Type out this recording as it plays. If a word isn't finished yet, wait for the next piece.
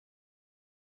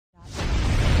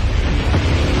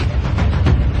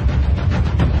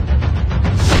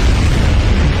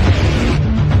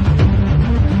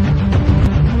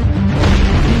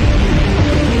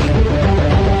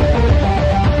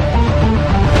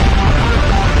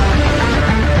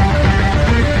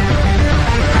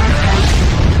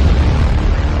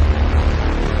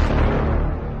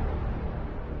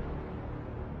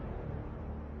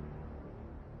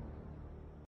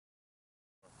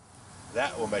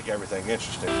make everything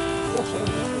interesting.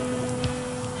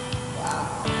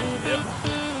 Wow. Yep.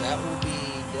 That will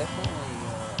be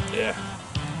definitely. Yeah.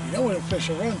 You know when the fish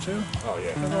will run too. Oh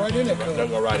yeah. They'll go right in there. They'll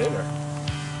go right in there.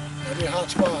 That'll be a hot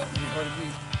spot. It'll be hard to beat.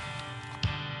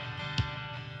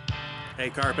 Hey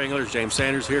Carp Anglers, James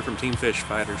Sanders here from Team Fish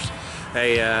Fighters.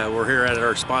 Hey, we're here at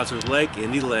our sponsor's lake,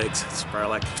 Indy Lakes. It's probably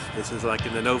like, this is like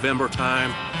in the November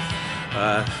time.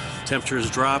 Temperature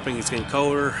is dropping, it's getting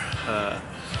colder. I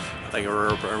think we're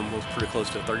almost pretty close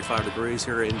to 35 degrees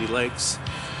here at Indy Lakes.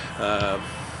 I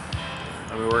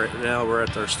mean, we're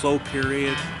at our slow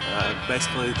period.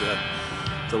 Basically,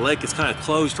 the lake is kind of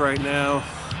closed right now,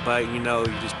 but you know,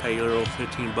 you just pay your little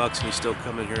 15 bucks and you still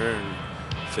come in here and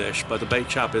fish. But the bait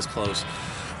shop is closed.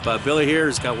 But Billy here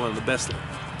has got one of the best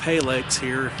pay lakes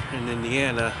here in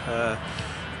Indiana.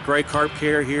 Great carp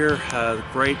care here.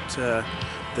 Great,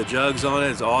 the jugs on it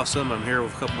is awesome. I'm here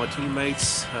with a couple of my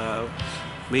teammates.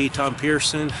 Me, Tommy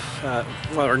Pearson,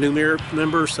 our new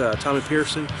members, Tommy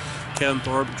Pearson, Kevin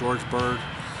Thorpe, George Bird,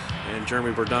 and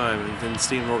Jeremy Burdine, and then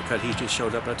Stephen Norcutt, he just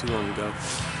showed up not too long ago.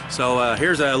 So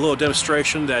here's a little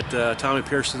demonstration that Tommy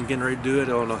Pearson is getting ready to do it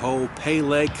on a whole pay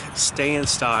lake stand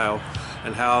style,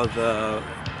 and how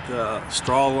the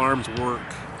straw alarms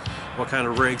work, what kind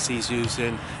of rigs he's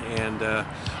using, and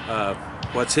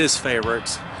what's his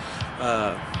favorites.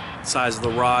 Size of the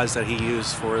rods that he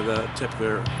used for the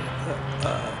typical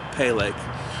pay lake,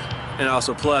 and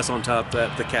also plus on top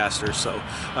that the casters. So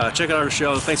check out our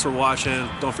show. Thanks for watching.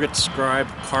 Don't forget to subscribe.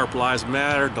 Carp Lives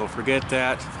Matter. Don't forget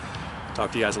that.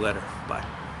 Talk to you guys later. Bye.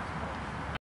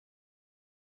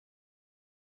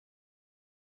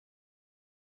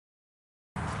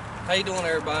 How you doing,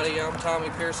 everybody? I'm Tommy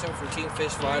Pearson from Team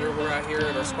Fish Fighter. We're out here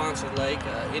at our sponsored lake,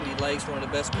 Indy Lakes, one of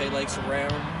the best pay lakes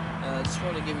around. Just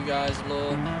wanted to give you guys a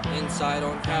little insight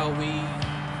on how we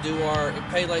do our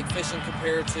pay lake fishing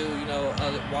compared to, you know,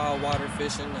 other wild water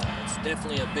fishing. It's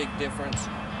definitely a big difference.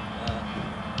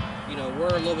 You know, we're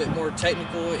a little bit more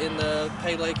technical in the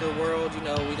pay laker world. You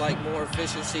know, we like more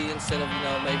efficiency instead of, you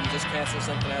know, maybe just casting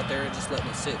something out there and just letting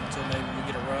it sit until maybe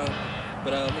we get a run.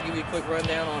 But I'm gonna give you a quick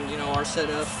rundown on, you know, our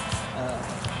setup.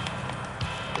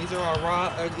 These are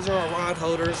our rod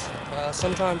holders.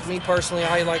 Sometimes, me personally,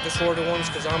 I like the shorter ones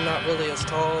because I'm not really as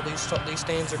tall. These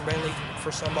stands are mainly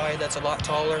for somebody that's a lot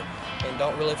taller and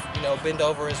don't really, you know, bend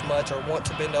over as much or want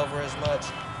to bend over as much.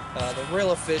 They're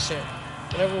real efficient.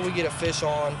 Whenever we get a fish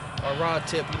on, our rod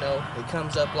tip, you know, it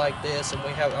comes up like this, and we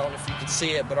have, I don't know if you can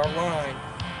see it, but our line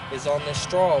is on this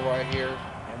straw right here.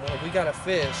 And when we got a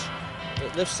fish,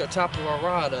 it lifts the top of our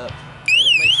rod up, and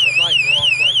it makes the light go off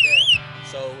like that.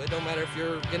 So it don't matter if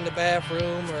you're in the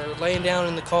bathroom or laying down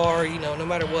in the car, you know, no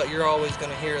matter what, you're always going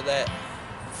to hear that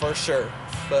for sure.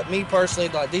 But me personally,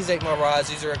 like, these ain't my rods.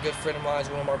 These are a good friend of mine,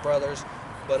 one of my brothers.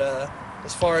 But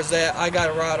as far as that, I got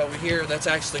a rod over here that's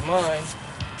actually mine.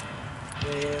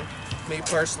 And me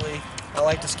personally, I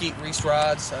like the Skeet Reese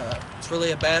rods. It's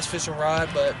really a bass fishing rod,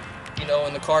 but you know,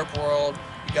 in the carp world,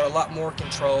 you got a lot more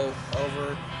control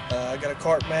over. I got a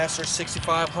Carp Master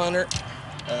 6500.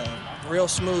 Real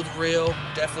smooth reel,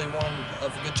 definitely one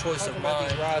of a good choice of mine.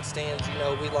 These rod stands, you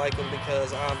know, we like them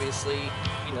because obviously,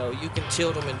 you know, you can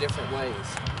tilt them in different ways.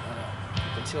 You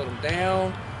can tilt them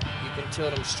down, you can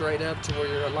tilt them straight up to where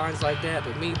your line's like that.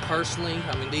 But me personally,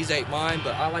 I mean, these ain't mine,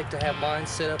 but I like to have mine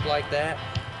set up like that.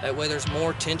 That way there's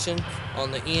more tension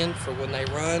on the end for when they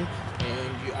run.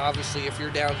 And you, obviously, if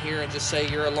you're down here and just say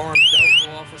your alarm don't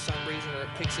go off for some reason, or it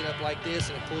picks it up like this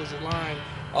and it pulls your line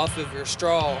off of your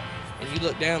straw, and you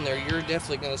look down there, you're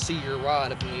definitely going to see your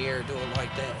rod up in the air doing like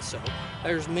that. So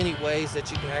there's many ways that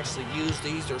you can actually use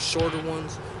these. They're shorter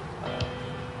ones.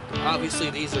 Obviously,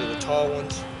 these are the tall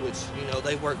ones, which, you know,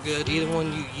 they work good. Either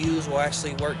one you use will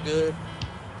actually work good.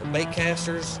 The bait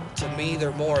casters, to me,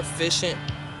 they're more efficient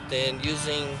than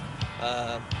using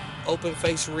open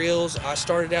face reels. I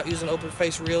started out using open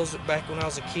face reels back when I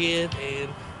was a kid,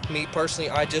 and me personally,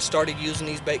 I just started using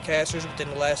these bait casters within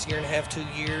the last year and a half, 2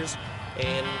 years.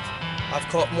 And I've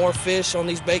caught more fish on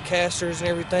these bait casters and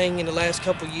everything in the last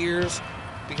couple years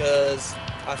because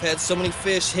I've had so many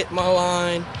fish hit my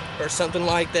line or something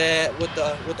like that with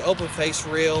the open face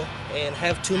reel and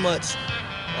have too much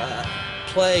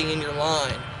play in your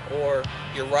line, or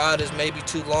your rod is maybe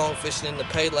too long fishing in the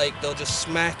pay lake. They'll just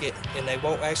smack it and they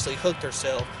won't actually hook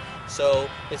themselves. So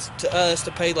it's, to us,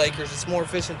 the pay lakers, it's more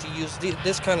efficient to use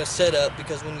this kind of setup,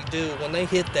 because when they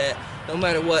hit that, no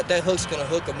matter what, that hook's going to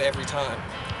hook them every time.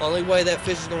 Only way that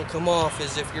fish is going to come off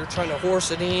is if you're trying to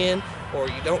horse it in, or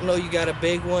you don't know you got a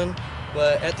big one.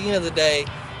 But at the end of the day,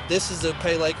 this is the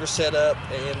pay laker setup,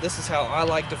 and this is how I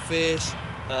like to fish.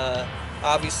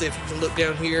 Obviously, if you can look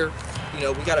down here, You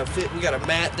know, we got a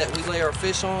mat that we lay our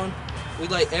fish on. We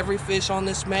lay every fish on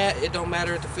this mat. It don't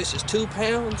matter if the fish is 2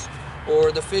 pounds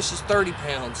or the fish is 30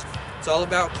 pounds. It's all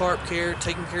about carp care,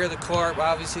 taking care of the carp.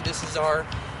 Obviously, this is our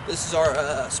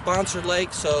sponsored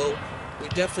lake, so we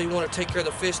definitely want to take care of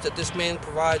the fish that this man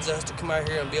provides us to come out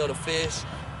here and be able to fish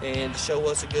and show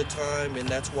us a good time. And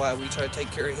that's why we try to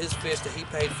take care of his fish that he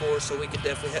paid for, so we could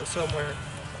definitely have somewhere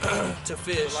to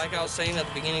fish. Like I was saying at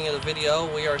the beginning of the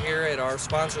video, we are here at our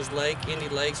sponsor's lake, Indy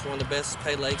Lakes, one of the best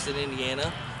pay lakes in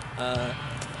Indiana.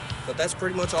 But that's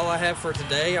pretty much all I have for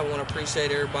today. I want to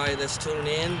appreciate everybody that's tuning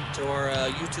in to our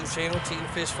YouTube channel, Team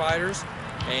Fish Fighters,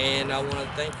 and I want to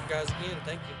thank you guys again.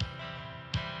 Thank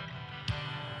you.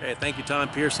 Hey, thank you,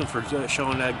 Tommy Pearson, for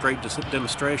showing that great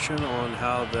demonstration on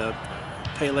how the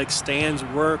Paylake stands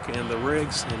work and the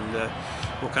rigs and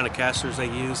what kind of casters they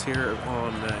use here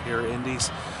on here at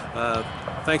Indies.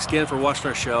 Thanks again for watching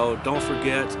our show. Don't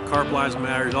forget, Carp Lives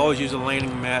Matter. Always use a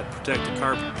landing mat. Protect the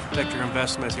carp. Protect your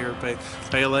investments here at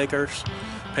Paylakers.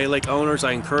 Paylake owners,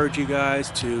 I encourage you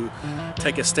guys to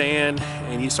take a stand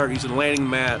and you start using landing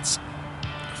mats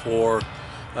for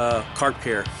carp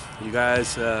care. You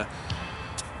guys,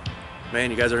 man,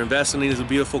 you guys are investing in these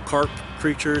beautiful carp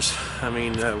creatures. I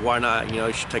mean, why not? You know,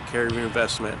 you should take care of your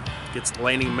investment. Get some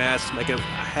landing mats, make it a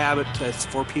habit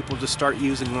for people to start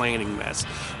using landing mats.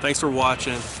 Thanks for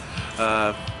watching.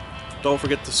 Don't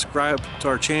forget to subscribe to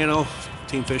our channel,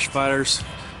 Team Fish Fighters.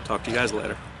 Talk to you guys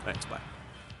later. Thanks, bye.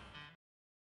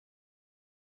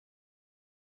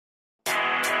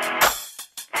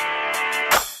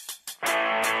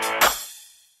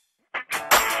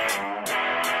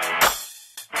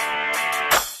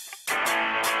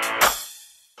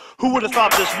 Who would have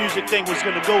thought this music thing was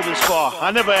going to go this far? I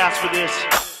never asked for this.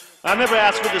 I never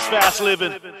asked for this fast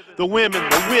living. The women,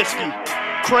 the whiskey,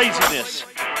 craziness.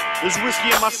 There's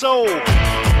whiskey in my soul.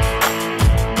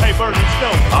 Hey, Bird, let's go.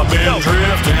 I've been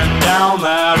drifting down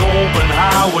that open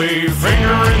highway,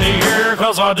 finger in the air,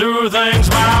 cause I do things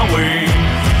my way.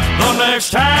 The next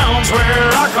town's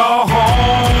where I call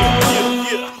home.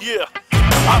 Yeah.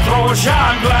 I throw a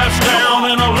shot glass down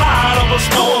in a light of a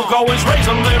smoke. Always raise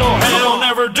a little hell,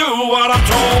 never do what I'm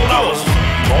told. I was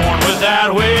born with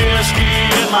that whiskey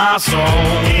in my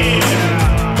soul.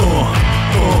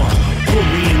 Put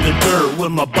me in the dirt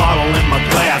with my bottle and my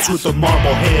glass, with a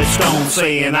marble headstone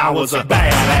saying I was a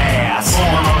badass.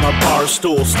 Born on a bar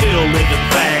stool, still living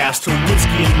fast, with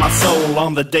whiskey in my soul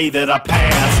on the day that I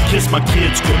pass. Kiss my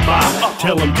kids goodbye,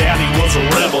 tell them daddy was a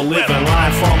rebel, living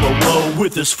life on the road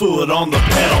with his foot on the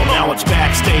pedal. Now it's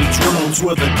backstage rooms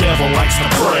where the devil likes to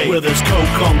pray, with his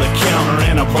coke on the counter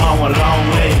and a blonde with long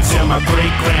legs. And my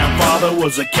great grandfather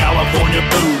was a California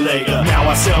bootlegger. Now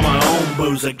I sell my own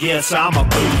booze, I guess I'm a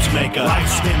booze maker.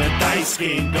 Life's been a dice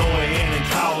game, go ahead and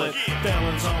call it.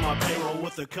 Felons on my payroll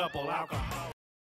with a couple alcoholics.